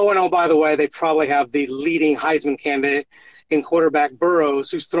 Oh, by the way, they probably have the leading Heisman candidate in quarterback Burrows,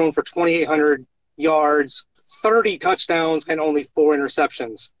 who's thrown for 2,800 yards, 30 touchdowns, and only 4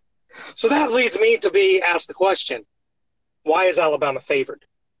 interceptions. So that leads me to be asked the question: why is Alabama favored?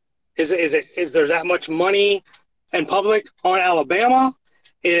 Is there that much money and public on Alabama?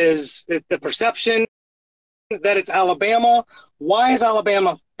 Is it the perception that it's Alabama? Why is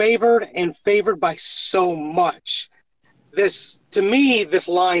Alabama favored and favored by so much? To me, this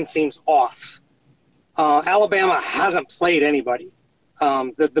line seems off. Alabama hasn't played anybody.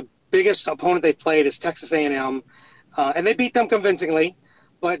 The biggest opponent they've played is Texas A&M, and they beat them convincingly.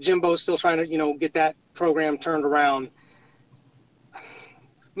 But Jimbo's still trying to, get that program turned around.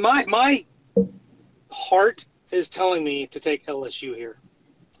 My heart is telling me to take LSU here.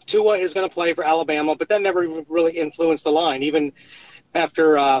 Tua is going to play for Alabama, but that never really influenced the line. Even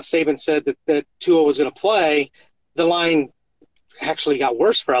after Saban said that Tua was going to play, the line actually got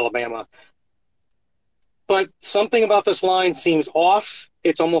worse for Alabama. But something about this line seems off.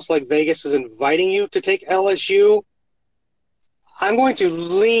 It's almost like Vegas is inviting you to take LSU. I'm going to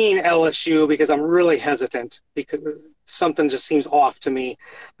lean LSU because I'm really hesitant, because something just seems off to me.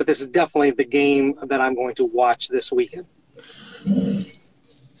 But this is definitely the game that I'm going to watch this weekend.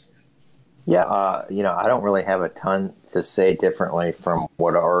 Yeah, I don't really have a ton to say differently from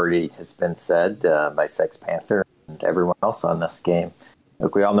what already has been said by Sex Panther and everyone else on this game.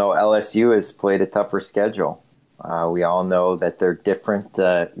 Look, we all know LSU has played a tougher schedule. We all know that they're different,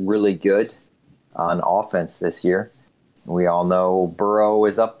 really good on offense this year. We all know Burrow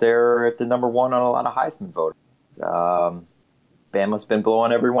is up there at the number 1 on a lot of Heisman voters. Bama's been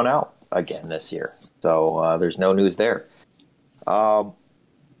blowing everyone out again this year, so there's no news there. One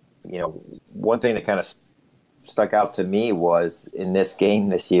thing that kind of stuck out to me was in this game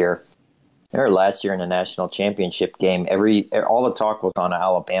this year, or last year in the national championship game, all the talk was on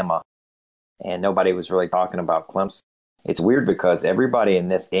Alabama, and nobody was really talking about Clemson. It's weird because everybody in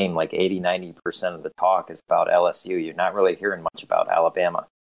this game, like 80-90% of the talk is about LSU. You're not really hearing much about Alabama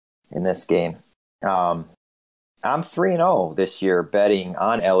in this game. I'm 3-0 this year betting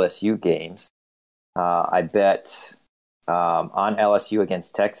on LSU games. I bet on LSU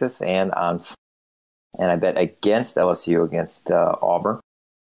against Texas and I bet against LSU against Auburn.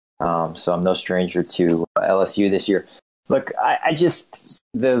 So I'm no stranger to LSU this year. Look, I just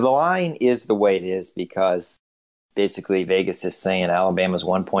the line is the way it is because basically Vegas is saying Alabama's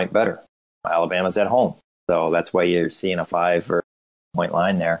 1 point better. Alabama's at home, so that's why you're seeing a 5 or point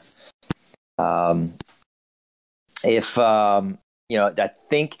line there. I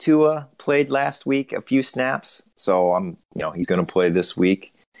think Tua played last week a few snaps, so he's going to play this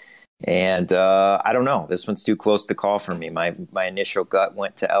week. And I don't know. This one's too close to call for me. My initial gut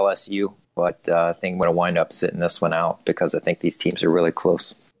went to LSU, but I think I'm going to wind up sitting this one out because I think these teams are really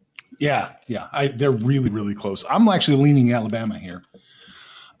close. Yeah. They're really, really close. I'm actually leaning Alabama here.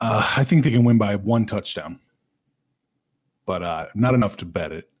 I think they can win by 1 touchdown, but not enough to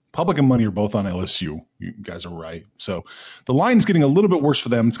bet it. Public and money are both on LSU. You guys are right. So the line's getting a little bit worse for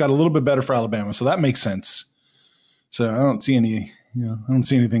them. It's got a little bit better for Alabama, so that makes sense. So I don't see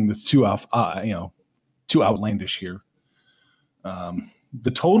anything that's too off, too outlandish here.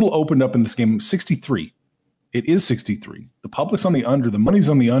 The total opened up in this game 63. It is 63. The public's on the under. The money's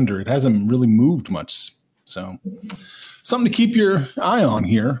on the under. It hasn't really moved much. So something to keep your eye on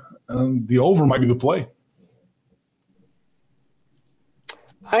here. The over might be the play.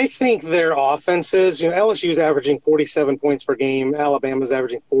 I think their offenses, LSU is averaging 47 points per game. Alabama's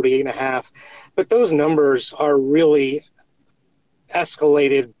averaging 48.5. But those numbers are really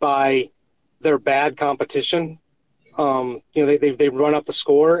escalated by their bad competition. They run up the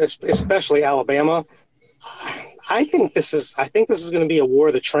score, especially Alabama. I think this is going to be a war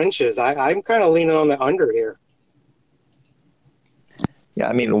of the trenches. I'm kind of leaning on the under here. Yeah,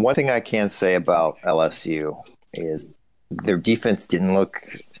 I mean, one thing I can say about LSU is their defense didn't look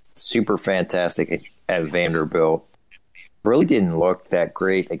super fantastic at Vanderbilt. Really didn't look that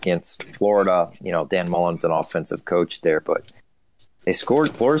great against Florida. Dan Mullen's an offensive coach there, but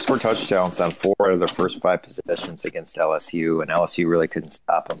Florida scored touchdowns on 4 out of their first 5 possessions against LSU, and LSU really couldn't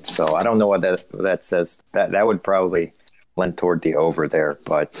stop them. So I don't know what that says. That would probably lend toward the over there,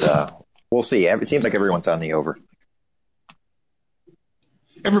 but we'll see. It seems like everyone's on the over.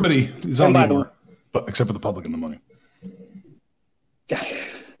 Everybody is on the over, but except for the public and the money.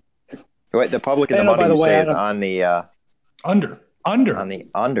 Wait, the public and the money you say is on the under. On the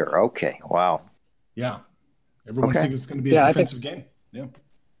under. Okay. Wow. Yeah. Everyone thinks it's going to be a defensive game. Yeah.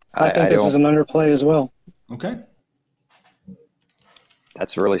 I think this is an underplay as well. Okay.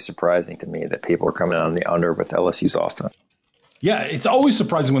 That's really surprising to me that people are coming on the under with LSU's offense. Yeah, it's always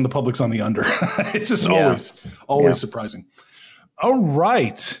surprising when the public's on the under. It's just always surprising. All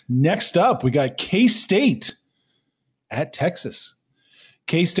right. Next up, we got K-State at Texas.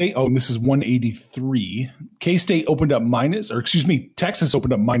 K-State, and this is 183. K-State Texas opened up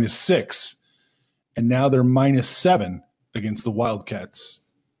 -6, and now they're -7 against the Wildcats.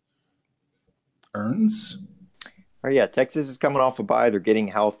 Earns? Oh, yeah, Texas is coming off a bye. They're getting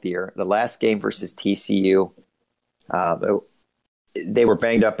healthier. The last game versus TCU, they were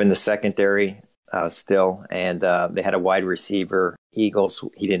banged up in the secondary still, and they had a wide receiver, Eagles.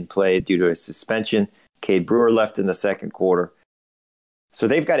 He didn't play due to a suspension. Cade Brewer left in the second quarter. So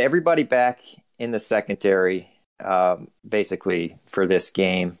they've got everybody back in the secondary, basically, for this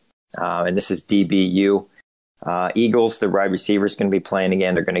game. And this is DBU. Eagles, the wide receiver, is going to be playing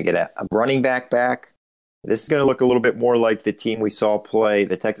again. They're going to get a running back. This is going to look a little bit more like the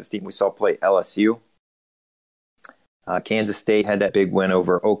Texas team we saw play LSU. Kansas State had that big win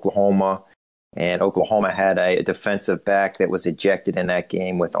over Oklahoma, and Oklahoma had a defensive back that was ejected in that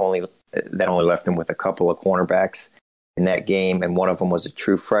game that only left them with a couple of cornerbacks in that game, and one of them was a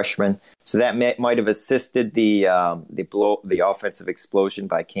true freshman. So that might have assisted the offensive explosion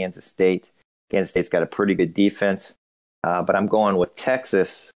by Kansas State. Kansas State's got a pretty good defense, but I'm going with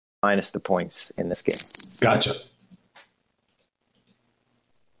Texas minus the points in this game. Gotcha.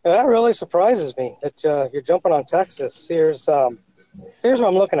 Yeah, that really surprises me that you're jumping on Texas. Here's what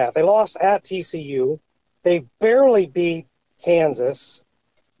I'm looking at. They lost at TCU. They barely beat Kansas.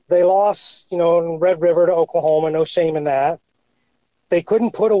 They lost, in Red River to Oklahoma. No shame in that. They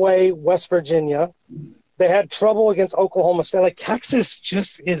couldn't put away West Virginia. They had trouble against Oklahoma State. Like, Texas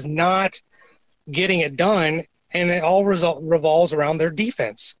just is not getting it done, and it all revolves around their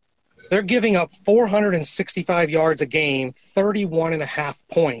defense. They're giving up 465 yards a game, 31.5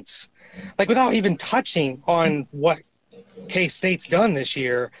 points. Like, without even touching on what K-State's done this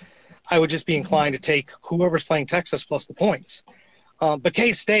year, I would just be inclined to take whoever's playing Texas plus the points. But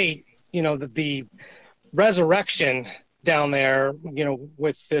K-State, the resurrection down there,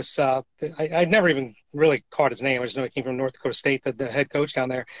 with this, I'd never even really caught his name. I just know he came from North Dakota State, the head coach down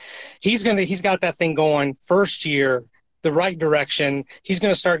there. He's got that thing going first year, the right direction. He's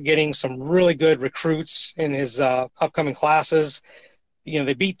going to start getting some really good recruits in his upcoming classes.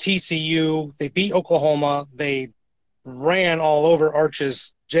 They beat TCU, they beat Oklahoma, they ran all over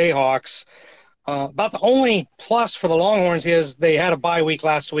Arch's Jayhawks. About the only plus for the Longhorns is they had a bye week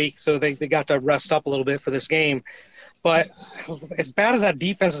last week, so they got to rest up a little bit for this game. But as bad as that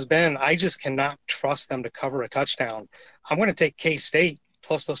defense has been, I just cannot trust them to cover a touchdown. I'm going to take K-State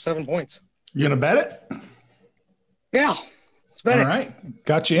plus those 7 points. You going to bet it? Yeah. Let's bet it. All right.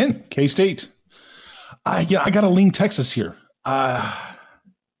 Got you in. K-State. I got to lean Texas here.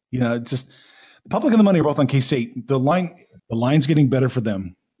 It's just the public and the money are both on K-State. The line's getting better for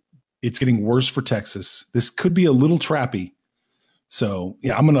them. It's getting worse for Texas. This could be a little trappy. So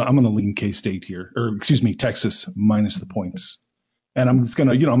yeah, I'm gonna lean K-State here, Texas minus the points. And I'm just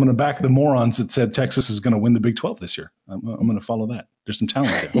gonna back the morons that said Texas is gonna win the Big 12 this year. I'm gonna follow that. There's some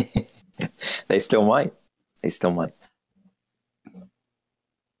talent there. They still might.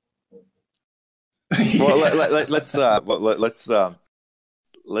 Well,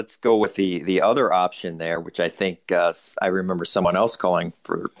 let's go with the other option there, which I think I remember someone else calling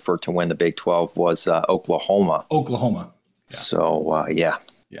for to win the Big 12 was Oklahoma. Oklahoma. Yeah. So yeah.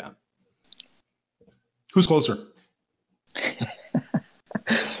 Who's closer?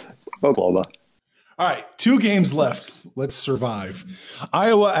 Oklahoma. All right, 2 games left. Let's survive.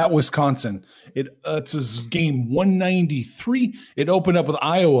 Iowa at Wisconsin. It's game 193. It opened up with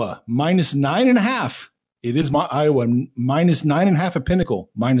Iowa minus 9.5. It is Iowa minus 9.5 at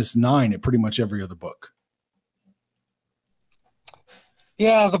Pinnacle, minus 9 at pretty much every other book.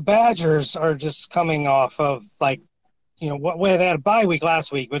 Yeah, the Badgers are just coming off of they had a bye week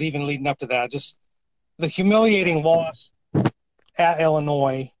last week, but even leading up to that, just the humiliating loss at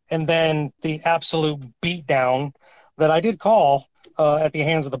Illinois, and then the absolute beatdown that I did call at the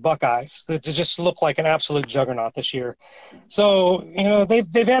hands of the Buckeyes. It just looked like an absolute juggernaut this year. So,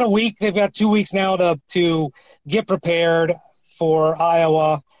 they've had a week. They've got 2 weeks now to get prepared for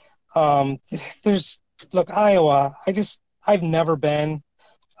Iowa. Iowa, I've never been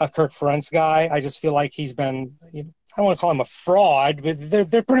a Kirk Ferentz guy. I just feel like he's been, I don't want to call him a fraud, but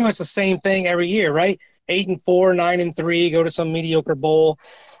they're pretty much the same thing every year, right? 8-4, 9-3, go to some mediocre bowl.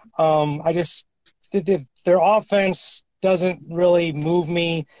 Their offense doesn't really move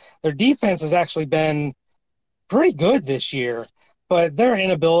me. Their defense has actually been pretty good this year, but their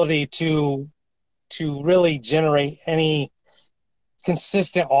inability to really generate any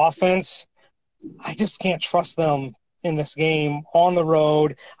consistent offense, I just can't trust them in this game on the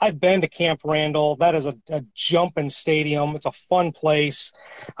road. I've been to Camp Randall. That is a jumping stadium. It's a fun place.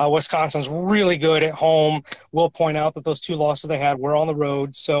 Wisconsin's really good at home. We'll point out that those 2 losses they had were on the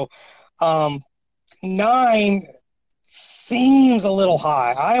road. So 9 seems a little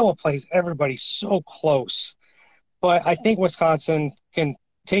high. Iowa plays everybody so close, but I think Wisconsin can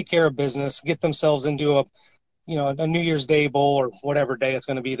take care of business, get themselves into a New Year's Day bowl or whatever day it's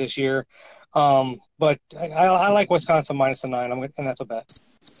going to be this year. But I like Wisconsin minus the 9, and that's a bet.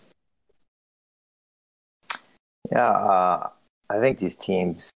 Yeah, I think these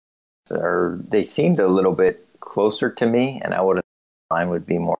teams they seemed a little bit closer to me, and I would have thought mine would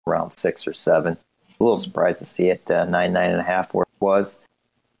be more around 6 or 7. A little surprised to see it 9.5 where it was.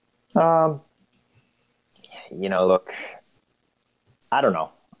 Look, I don't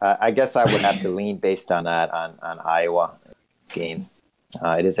know. I guess I would have to lean based on that on Iowa game.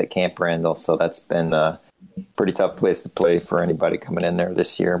 It is at Camp Randall, so that's been a pretty tough place to play for anybody coming in there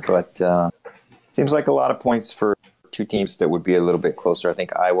this year. But seems like a lot of points for 2 teams that would be a little bit closer. I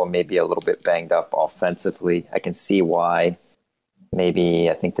think Iowa may be a little bit banged up offensively. I can see why. Maybe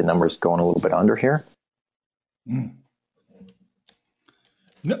I think the number's going a little bit under here.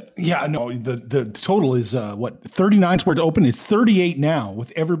 No, the total is 39 where to open. It's 38 now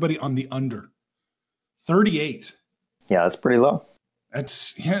with everybody on the under. 38. Yeah, that's pretty low.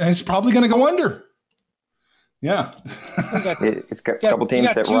 It's probably going to go under. Yeah. It's got a couple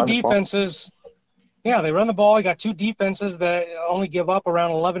teams that run the defenses. Yeah, they run the ball. You got 2 defenses that only give up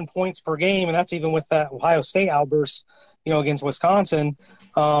around 11 points per game, and that's even with that Ohio State outburst, against Wisconsin.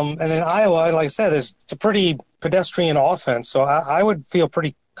 And then Iowa, like I said, it's a pretty pedestrian offense. So I would feel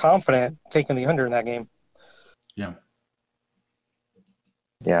pretty confident taking the under in that game. Yeah.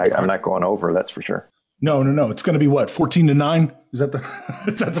 Yeah, I'm not going over, that's for sure. No. It's going to be 14-9? Is that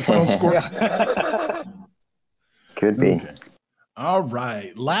the final score? Could be. Okay. All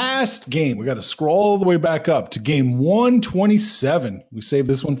right. Last game. We got to scroll all the way back up to game 127. We saved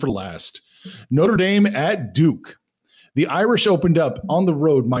this one for last. Notre Dame at Duke. The Irish opened up on the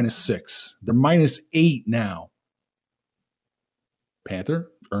road -6. They're -8 now. Panther,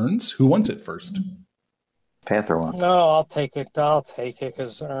 Earns, who wants it first? Panther one. No, I'll take it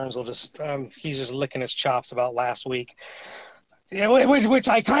because Earns will he's just licking his chops about last week. Yeah, which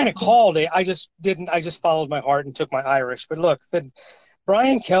I kind of called it. I just followed my heart and took my Irish. But look,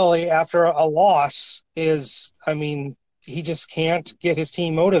 Brian Kelly, after a loss, he just can't get his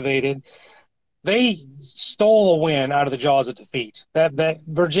team motivated. They stole a win out of the jaws of defeat. That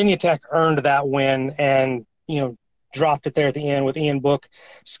Virginia Tech earned that win and, dropped it there at the end with Ian Book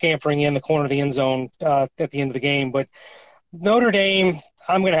scampering in the corner of the end zone at the end of the game. But Notre Dame,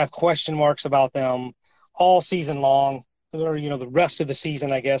 I'm going to have question marks about them all season long, or, the rest of the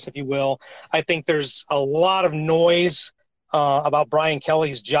season, I guess, if you will. I think there's a lot of noise about Brian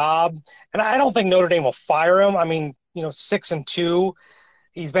Kelly's job, and I don't think Notre Dame will fire him. 6-2.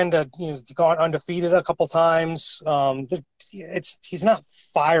 He's been gone undefeated a couple times. He's not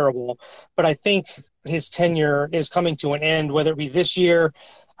fireable, but I think his tenure is coming to an end, whether it be this year.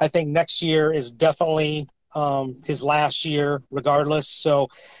 I think next year is definitely his last year regardless. So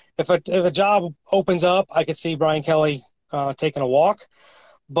if a job opens up, I could see Brian Kelly taking a walk.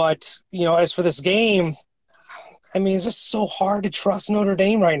 But, as for this game, it's just so hard to trust Notre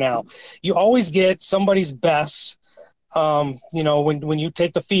Dame right now. You always get somebody's best when you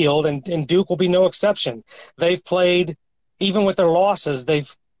take the field, and Duke will be no exception. They've played, even with their losses,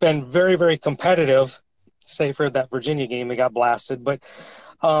 they've been very, very competitive, save for that Virginia game. They got blasted. But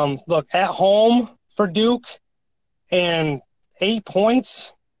look, at home for Duke and 8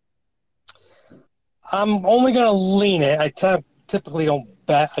 points, I'm only going to lean it. I typically don't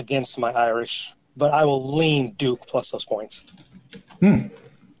bet against my Irish, but I will lean Duke plus those points.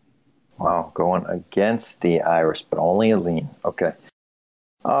 Wow, going against the Irish, but only a lean. Okay.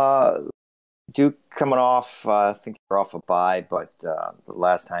 Duke coming off, I think they're off a bye, but the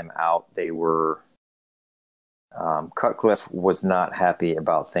last time out, they were Cutcliffe was not happy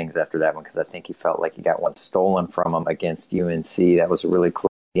about things after that one because I think he felt like he got one stolen from him against UNC. That was a really close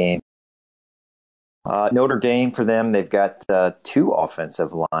game. Notre Dame, for them, they've got 2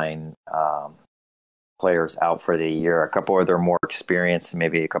 offensive line players out for the year. A couple of their more experienced,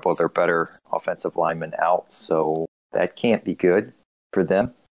 maybe a couple of their better offensive linemen out. So that can't be good for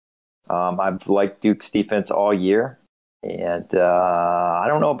them. I've liked Duke's defense all year. And I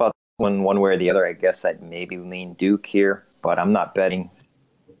don't know about one way or the other. I guess I'd maybe lean Duke here, but I'm not betting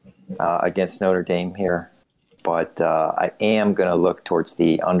against Notre Dame here. But I am going to look towards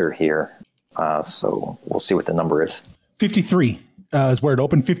the under here. So we'll see what the number is. 53 is where it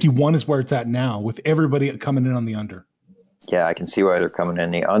opened. 51 is where it's at now, with everybody coming in on the under. Yeah, I can see why they're coming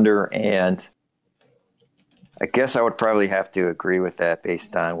in the under, and I guess I would probably have to agree with that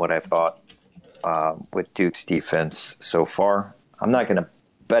based on what I've thought with Duke's defense so far. I'm not going to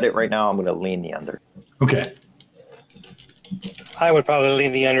bet it right now. I'm going to lean the under. Okay. I would probably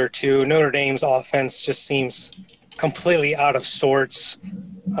lean the under too. Notre Dame's offense just seems completely out of sorts.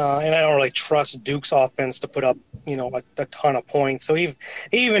 And I don't really trust Duke's offense to put up, a ton of points. So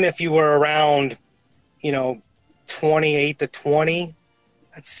even if you were around, 28-20,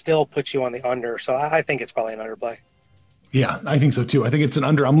 that still puts you on the under. So I think it's probably an underplay. Yeah, I think so too. I think it's an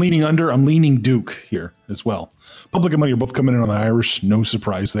under. I'm leaning under. I'm leaning Duke here as well. Public and money are both coming in on the Irish. No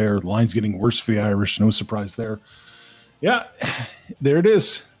surprise there. The line's getting worse for the Irish. No surprise there. Yeah, there it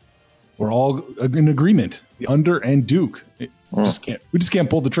is. We're all in agreement. The under and Duke. We just can't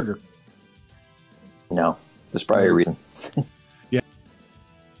pull the trigger. No, there's probably a reason. Yeah,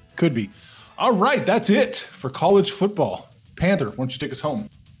 could be. All right, that's it for college football. Panther, why don't you take us home?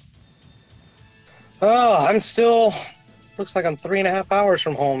 Oh, I'm still, looks like I'm 3.5 hours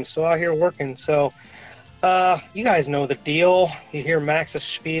from home, still out here working. So you guys know the deal. You hear Max's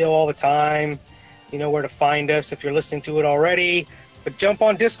spiel all the time. You know where to find us if you're listening to it already. But jump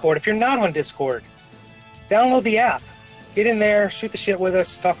on Discord. If you're not on Discord, download the app. Get in there, shoot the shit with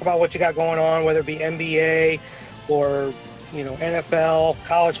us, talk about what you got going on, whether it be NBA or, NFL,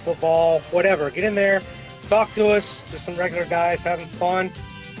 college football, whatever. Get in there, talk to us, just some regular guys having fun.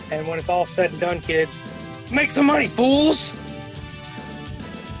 And when it's all said and done, kids, make some money, fools!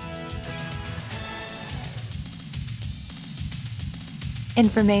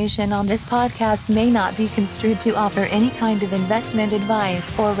 Information on this podcast may not be construed to offer any kind of investment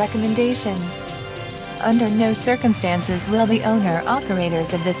advice or recommendations. Under no circumstances will the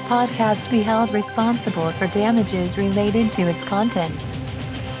owner-operators of this podcast be held responsible for damages related to its contents.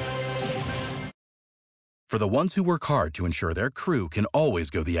 For the ones who work hard to ensure their crew can always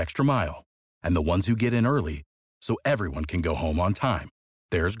go the extra mile, and the ones who get in early so everyone can go home on time,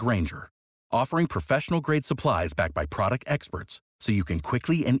 there's Grainger, offering professional-grade supplies backed by product experts so you can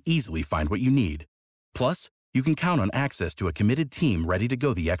quickly and easily find what you need. Plus, you can count on access to a committed team ready to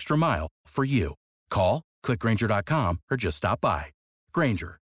go the extra mile for you. Call, click Grainger.com, or just stop by.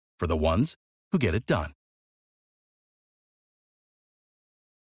 Grainger, for the ones who get it done.